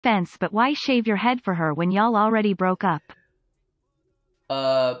Fence, but why shave your head for her when y'all already broke up?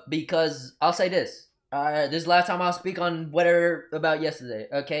 Because I'll say this. This is the last time I'll speak on whatever about yesterday.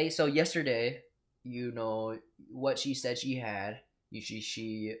 Okay, so yesterday, you know what she said she had.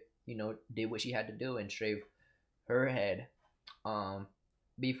 She did what she had to do and shave her head. Um,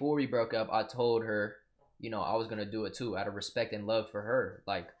 Before we broke up, I told her, I was gonna do it too, out of respect and love for her,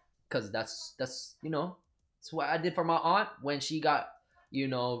 like, cause that's what I did for my aunt when she got,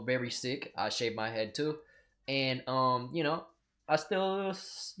 very sick. I shaved my head too, and I still,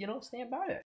 stand by it.